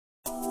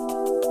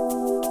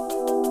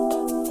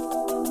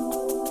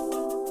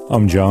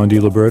I'm John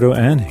DiLiberto,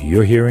 and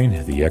you're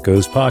hearing the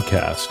Echoes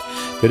Podcast.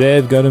 Today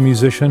I've got a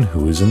musician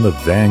who is in the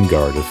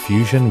vanguard of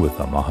fusion with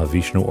the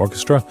Mahavishnu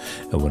Orchestra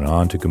and went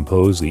on to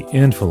compose the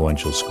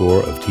influential score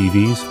of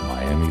TV's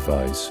Miami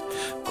Vice.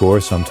 Of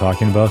course, I'm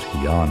talking about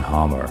Jan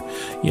Hammer.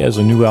 He has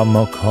a new album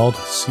out called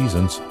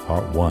Seasons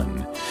Part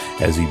 1.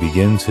 As he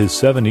begins his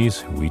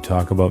 70s, we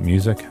talk about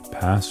music,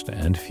 past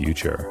and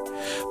future.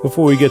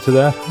 Before we get to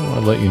that, I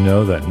want to let you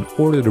know that in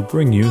order to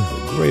bring you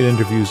the great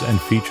interviews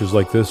and features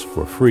like this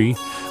for free,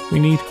 we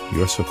need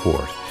your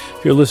support.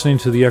 If you're listening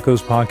to the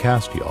Echoes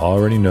Podcast, you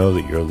already know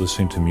that you're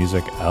listening to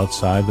music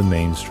outside the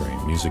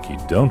mainstream, music you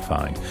don't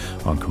find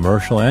on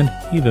commercial and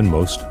even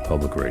most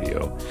public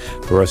radio.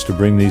 For us to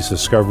bring these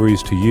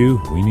discoveries to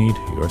you, we need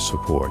your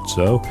support.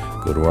 So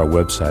go to our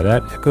website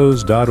at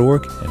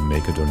echoes.org and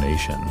make a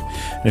donation.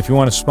 And if you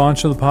want to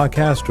sponsor the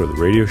podcast or the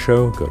radio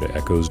show, go to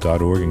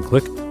echoes.org and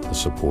click the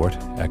Support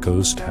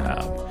Echoes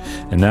tab.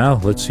 And now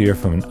let's hear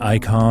from an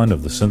icon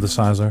of the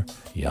synthesizer,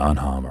 Jan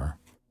Hammer.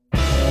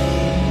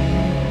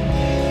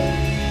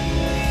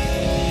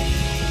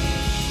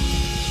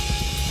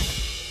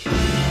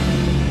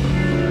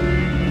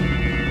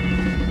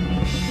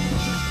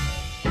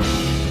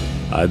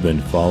 I've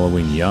been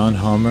following Jan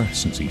Hammer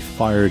since he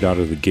fired out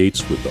of the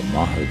gates with the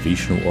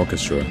Mahavishnu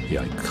Orchestra, the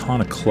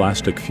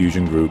iconoclastic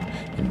fusion group,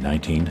 in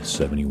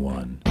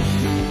 1971.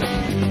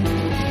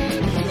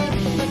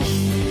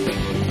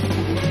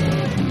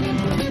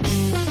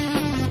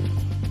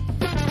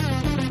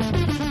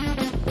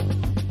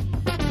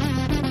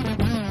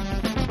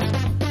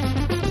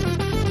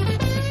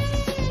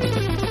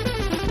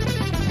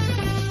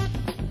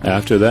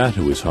 After that,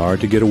 it was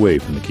hard to get away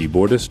from the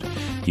keyboardist.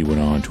 He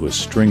went on to a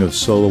string of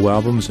solo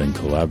albums and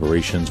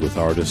collaborations with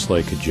artists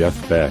like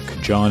Jeff Beck,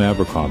 John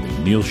Abercrombie,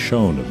 Neil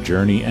Schon of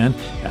Journey, and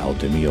Al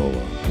Di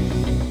Meola.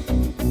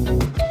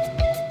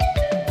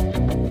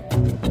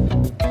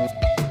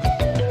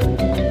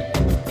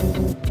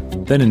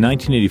 Then in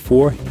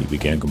 1984, he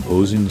began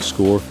composing the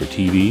score for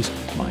TV's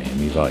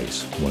Miami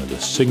Vice, one of the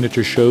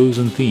signature shows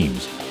and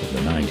themes of the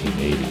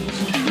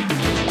 1980s.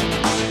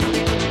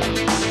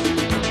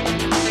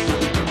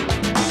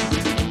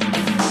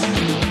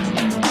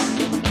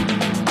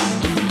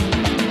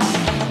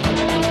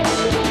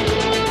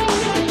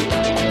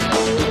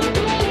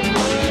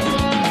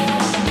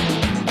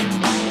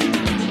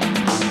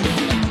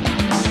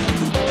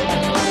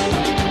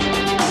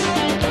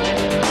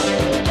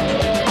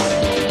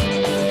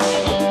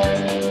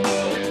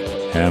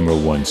 Hammer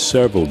won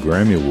several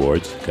Grammy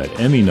Awards, got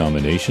Emmy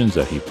nominations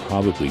that he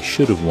probably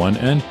should have won,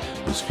 and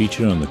was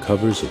featured on the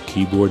covers of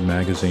Keyboard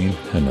magazine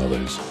and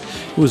others.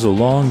 It was a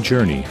long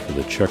journey for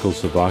the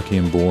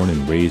Czechoslovakian-born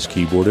and raised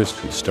keyboardist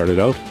who started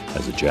out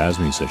as a jazz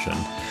musician.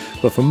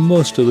 But for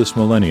most of this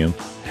millennium,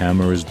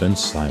 Hammer has been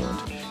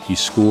silent. He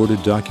scored a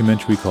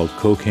documentary called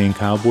Cocaine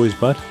Cowboys,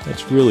 but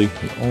that's really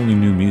the only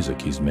new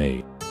music he's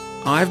made.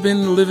 I've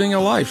been living a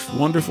life,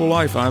 wonderful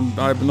life. I'm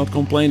not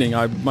complaining.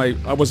 I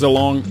was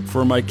along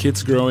for my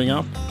kids growing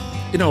up.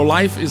 You know,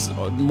 life is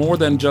more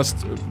than just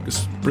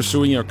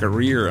pursuing a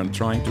career and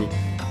trying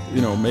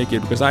to, make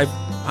it. Because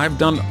I've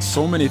done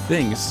so many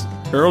things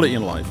early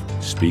in life.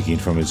 Speaking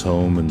from his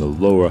home in the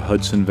lower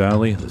Hudson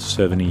Valley, the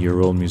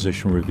 70-year-old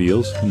musician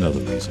reveals another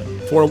reason.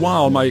 For a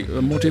while, my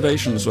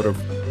motivation sort of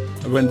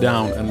went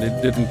down, and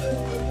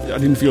I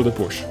didn't feel the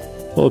push.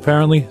 Well,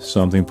 apparently,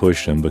 something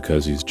pushed him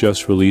because he's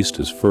just released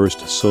his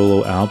first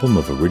solo album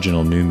of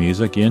original new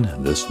music in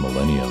this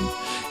millennium.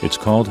 It's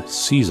called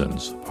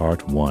Seasons,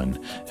 Part 1,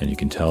 and you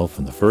can tell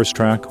from the first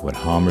track what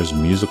Hammer's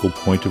musical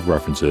point of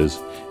reference is.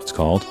 It's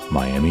called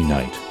Miami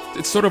Night.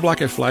 It's sort of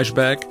like a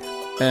flashback,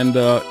 and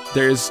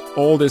there's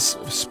all this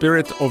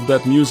spirit of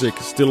that music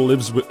still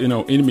lives,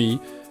 in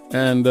me,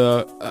 and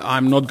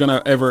I'm not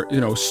gonna ever,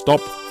 stop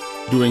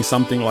doing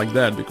something like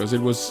that, because there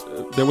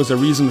was a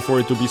reason for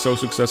it to be so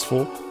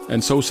successful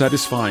and so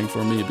satisfying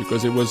for me,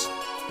 because it was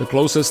the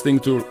closest thing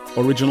to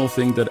original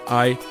thing that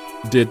I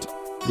did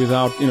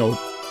without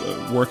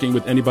working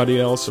with anybody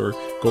else or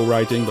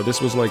co-writing. But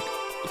this was like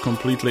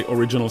completely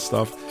original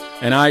stuff,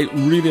 and I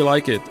really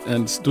like it,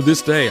 and to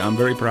this day I'm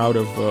very proud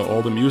of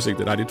all the music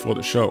that I did for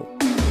the show.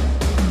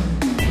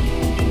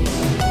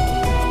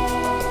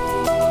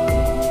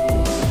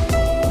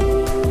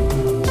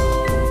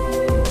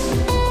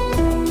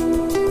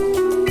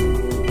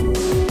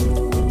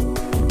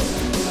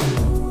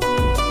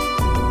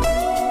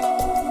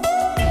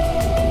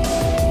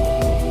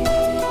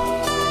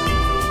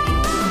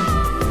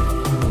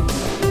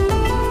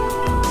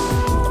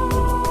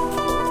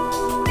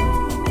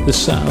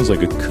 This sounds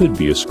like it could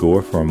be a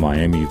score for a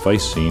Miami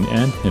Vice scene,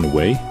 and in a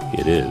way,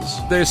 it is.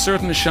 There's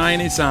certain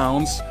shiny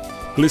sounds,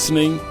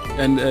 glistening,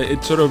 and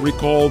it sort of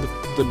recalled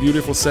the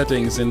beautiful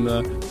settings in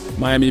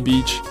Miami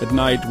Beach at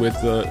night with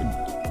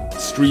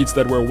streets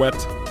that were wet.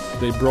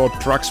 They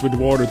brought trucks with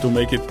water to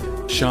make it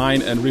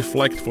shine and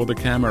reflect for the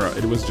camera.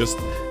 It was just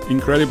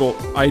incredible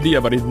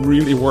idea, but it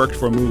really worked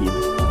for mood.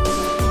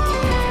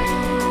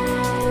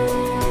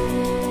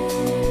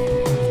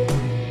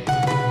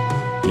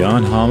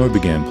 Jan Hammer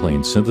began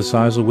playing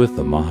synthesizer with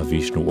the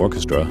Mahavishnu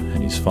Orchestra,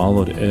 and he's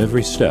followed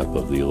every step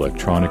of the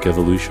electronic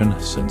evolution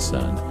since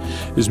then.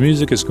 His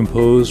music is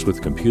composed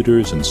with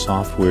computers and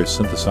software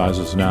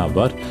synthesizers now,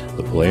 but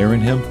the player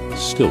in him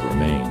still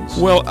remains.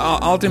 Well,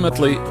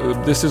 ultimately,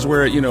 this is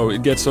where,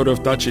 it gets sort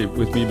of touchy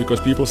with me, because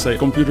people say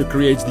computer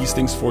creates these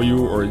things for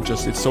you, or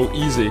it's so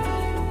easy.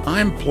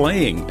 I'm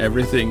playing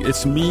everything.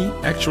 It's me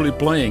actually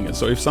playing. And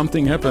so if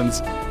something happens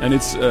and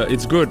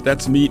it's good,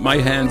 that's me, my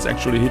hands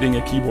actually hitting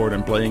a keyboard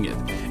and playing it.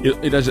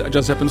 It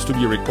just happens to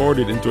be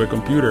recorded into a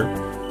computer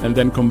and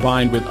then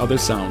combined with other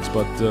sounds.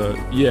 But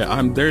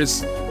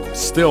there's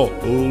still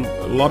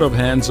a lot of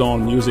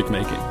hands-on music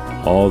making.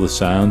 All the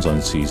sounds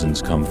on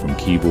Seasons come from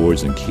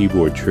keyboards and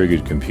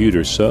keyboard-triggered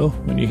computers, so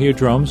when you hear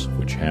drums,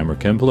 which Hammer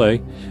can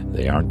play,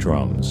 they aren't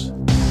drums.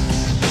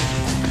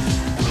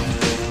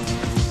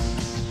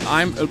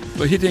 I'm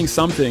hitting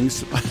some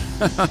things,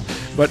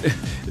 but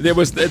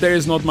there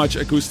is not much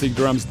acoustic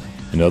drums.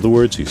 In other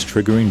words, he's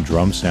triggering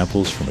drum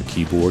samples from a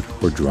keyboard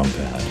or drum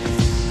pad.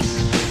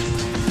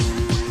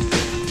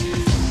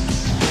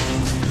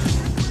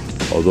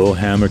 Although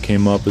Hammer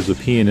came up as a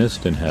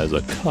pianist and has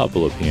a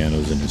couple of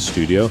pianos in his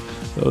studio,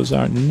 those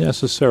aren't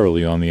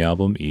necessarily on the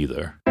album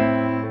either.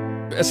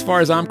 As far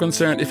as I'm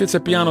concerned, if it's a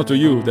piano to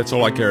you, that's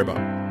all I care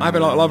about. I have a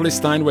lovely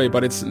Steinway,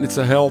 but it's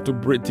a hell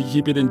to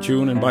keep it in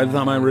tune, and by the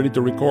time I'm ready to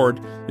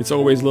record, it's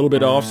always a little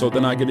bit off, so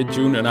then I get it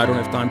tuned and I don't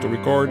have time to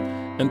record.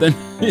 And then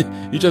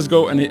you just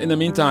go, and in the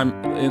meantime,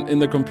 in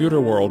the computer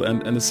world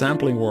and the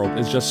sampling world,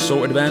 it's just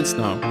so advanced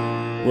now,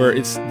 where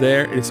it's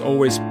there, it's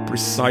always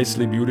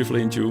precisely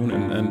beautifully in tune,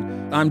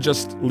 and I'm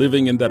just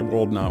living in that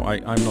world now.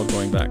 I'm not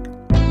going back.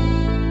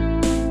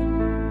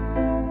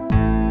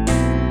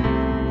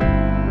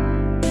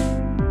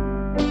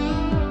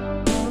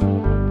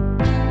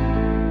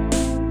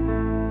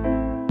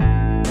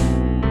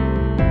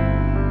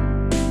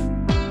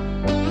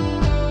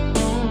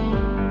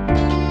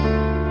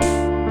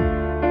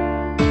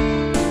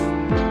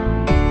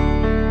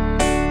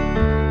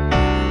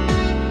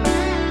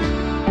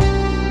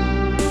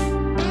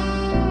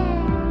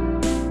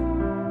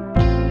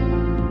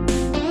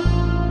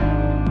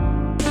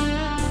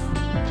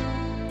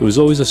 There was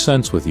always a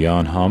sense with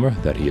Jan Hammer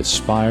that he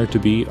aspired to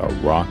be a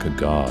rock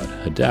god,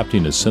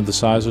 adapting his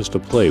synthesizers to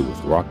play with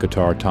rock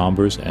guitar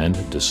timbres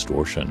and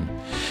distortion.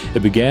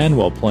 It began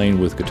while playing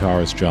with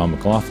guitarist John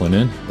McLaughlin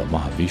in the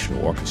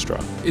Mahavishnu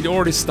Orchestra. It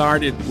already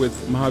started with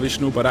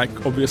Mahavishnu, but I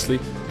obviously,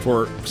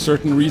 for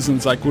certain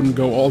reasons, I couldn't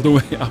go all the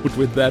way out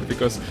with that,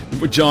 because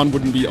John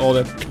wouldn't be all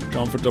that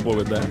comfortable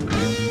with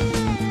that.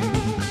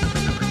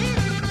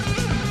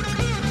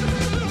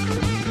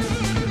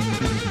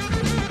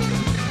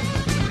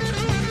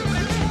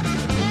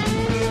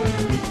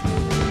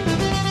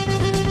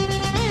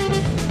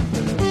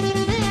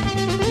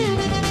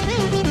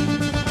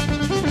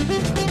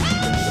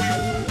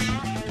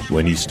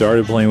 When he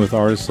started playing with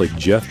artists like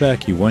Jeff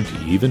Beck, he went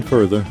even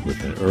further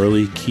with an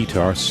early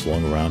keytar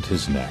slung around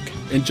his neck.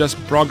 It just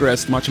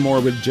progressed much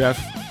more with Jeff,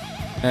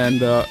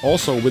 and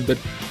also with the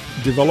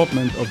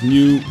development of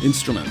new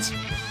instruments.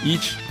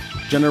 Each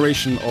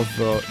generation of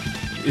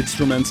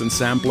instruments and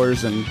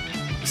samplers and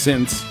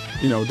synths,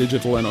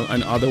 digital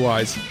and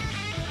otherwise,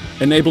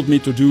 enabled me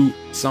to do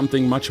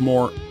something much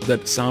more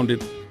that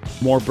sounded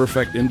more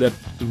perfect in that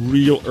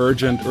real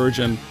urgent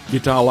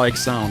guitar-like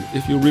sound.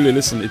 If you really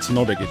listen, it's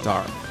not a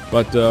guitar.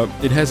 But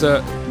it has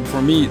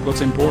for me, what's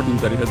important,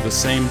 that it has the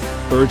same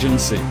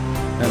urgency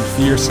and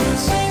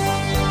fierceness.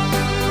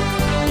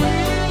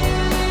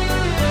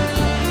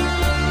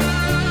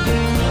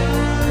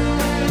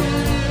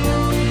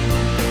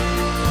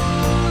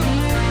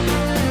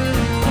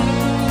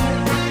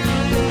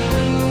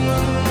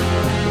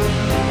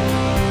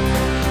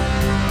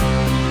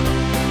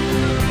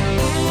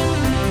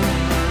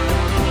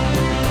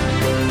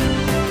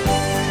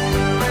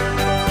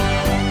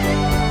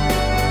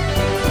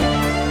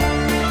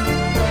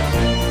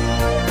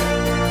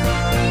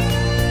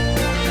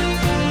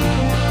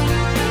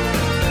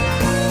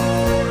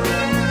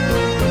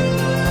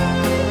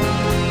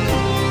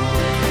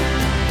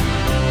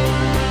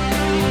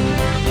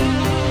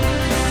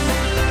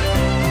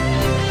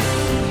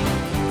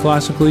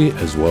 Classically,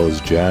 as well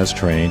as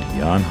jazz-trained,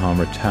 Jan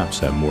Hammer taps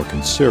that more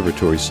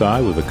conservatory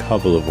side with a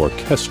couple of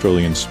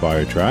orchestrally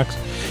inspired tracks.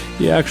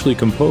 He actually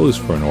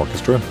composed for an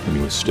orchestra when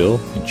he was still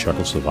in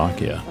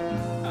Czechoslovakia.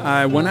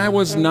 When I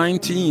was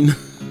 19,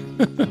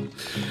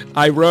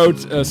 I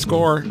wrote a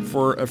score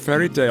for a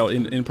fairy tale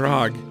in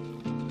Prague.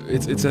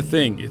 It's a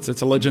thing. It's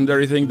a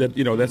legendary thing that,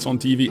 that's on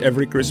TV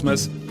every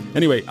Christmas.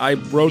 Anyway, I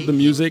wrote the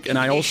music, and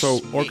I also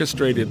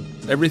orchestrated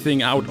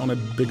everything out on a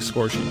big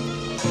score sheet.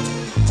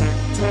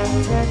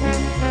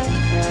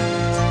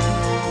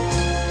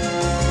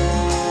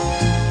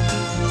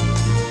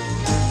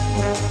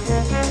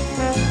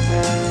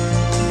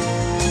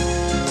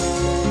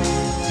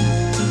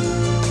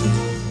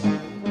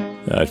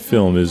 That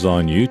film is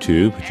on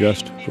YouTube.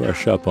 Just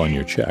brush up on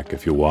your check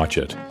if you watch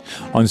it.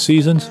 On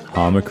Seasons,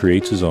 Hammer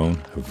creates his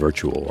own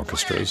virtual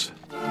orchestras.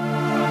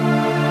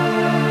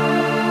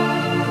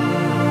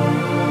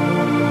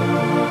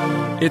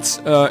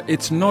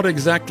 It's not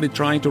exactly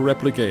trying to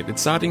replicate.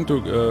 It's starting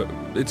to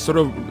it sort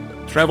of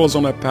travels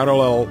on a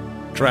parallel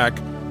track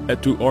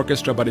to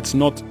orchestra, but it's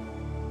not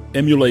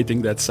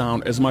emulating that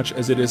sound as much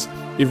as it is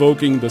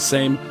evoking the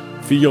same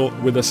feel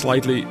with a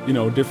slightly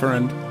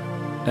different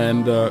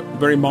and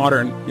very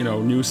modern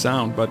new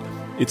sound. But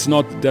it's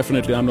not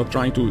definitely. I'm not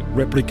trying to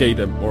replicate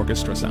an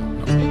orchestra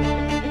sound. No.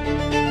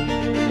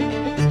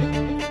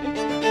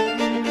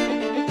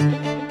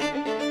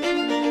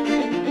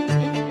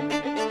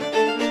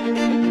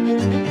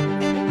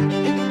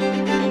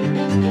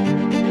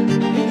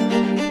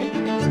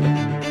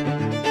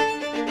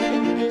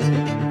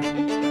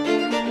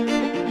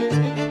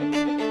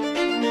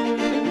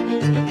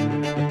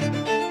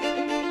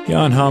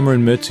 Jan Hammer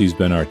admits he's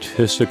been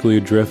artistically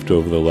adrift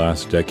over the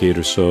last decade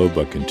or so,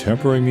 but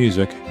contemporary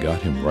music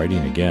got him writing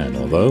again,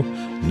 although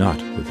not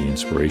with the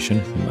inspiration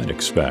you might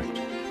expect.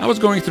 I was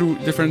going through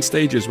different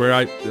stages where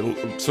I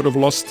sort of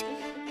lost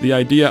the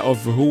idea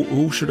of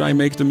who should I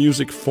make the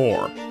music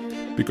for,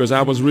 because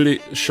I was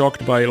really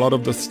shocked by a lot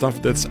of the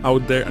stuff that's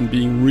out there and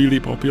being really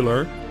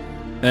popular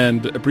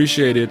and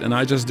appreciated, and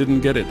I just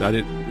didn't get it. I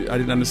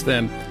didn't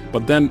understand.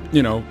 But then,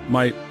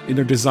 my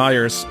inner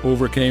desires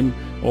overcame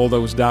all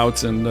those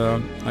doubts, and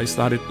I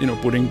started,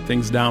 putting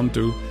things down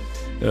to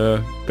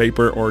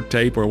paper or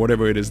tape or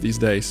whatever it is these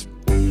days.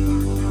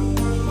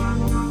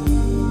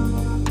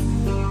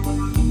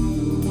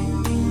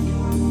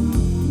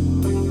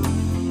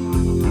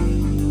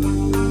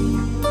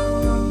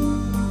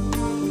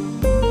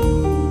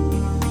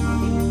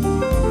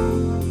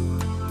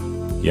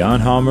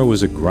 Jan Hammer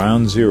was at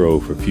ground zero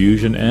for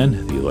fusion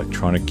and the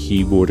electronic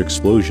keyboard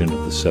explosion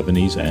of the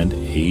 70s and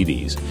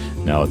 80s.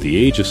 Now at the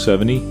age of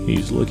 70,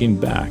 he's looking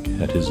back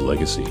at his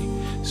legacy.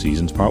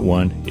 Seasons Part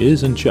 1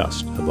 isn't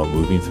just about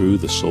moving through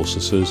the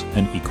solstices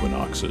and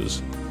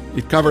equinoxes.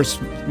 It covers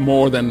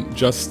more than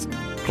just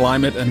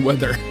climate and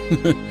weather.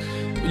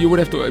 You would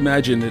have to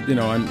imagine it,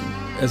 and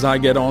as I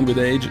get on with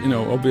age,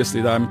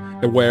 obviously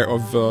I'm aware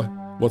of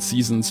what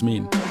seasons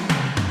mean.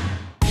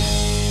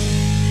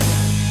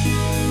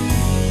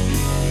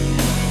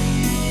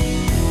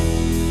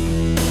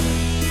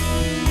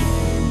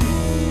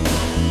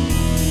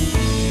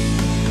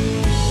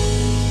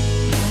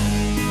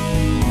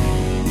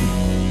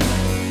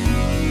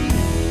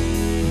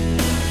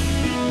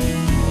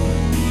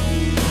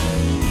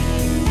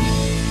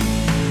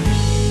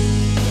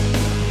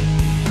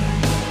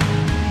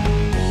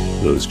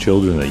 Those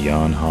children that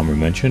Jan Hammer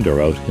mentioned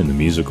are out in the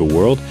musical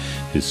world.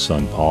 His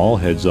son Paul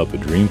heads up a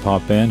dream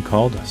pop band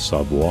called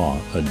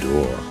Savoir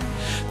Adore.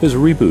 There's a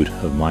reboot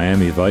of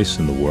Miami Vice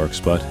in the works,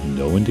 but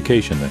no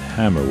indication that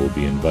Hammer will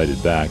be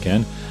invited back,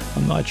 and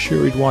I'm not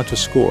sure he'd want to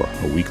score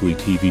a weekly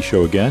TV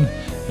show again.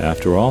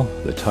 After all,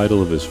 the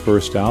title of his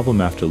first album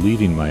after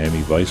leaving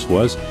Miami Vice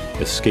was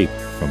Escape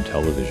from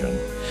Television.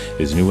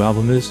 His new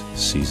album is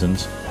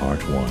Seasons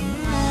Part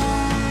 1.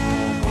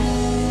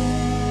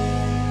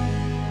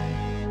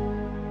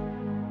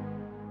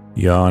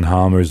 Jan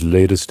Hammer's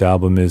latest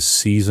album is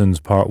Seasons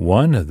Part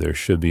 1. There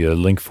should be a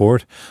link for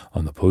it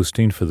on the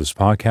posting for this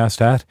podcast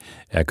at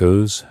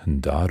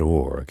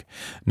echoes.org.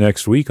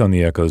 Next week on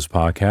the Echoes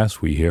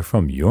podcast, we hear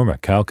from Jorma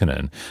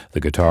Kaukonen,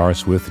 the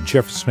guitarist with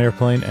Jefferson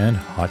Airplane and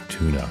Hot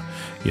Tuna.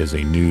 He has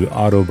a new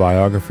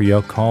autobiography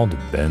out called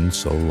Been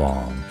So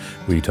Long.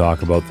 We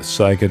talk about the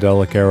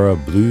psychedelic era,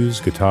 blues,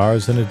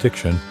 guitars, and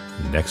addiction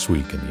next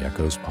week in the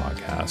Echoes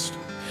podcast.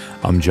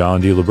 I'm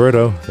John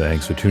DiLiberto.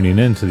 Thanks for tuning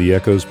in to the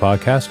Echoes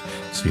podcast.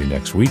 See you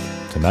next week,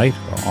 tonight,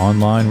 or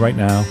online right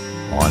now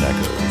on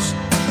Echoes.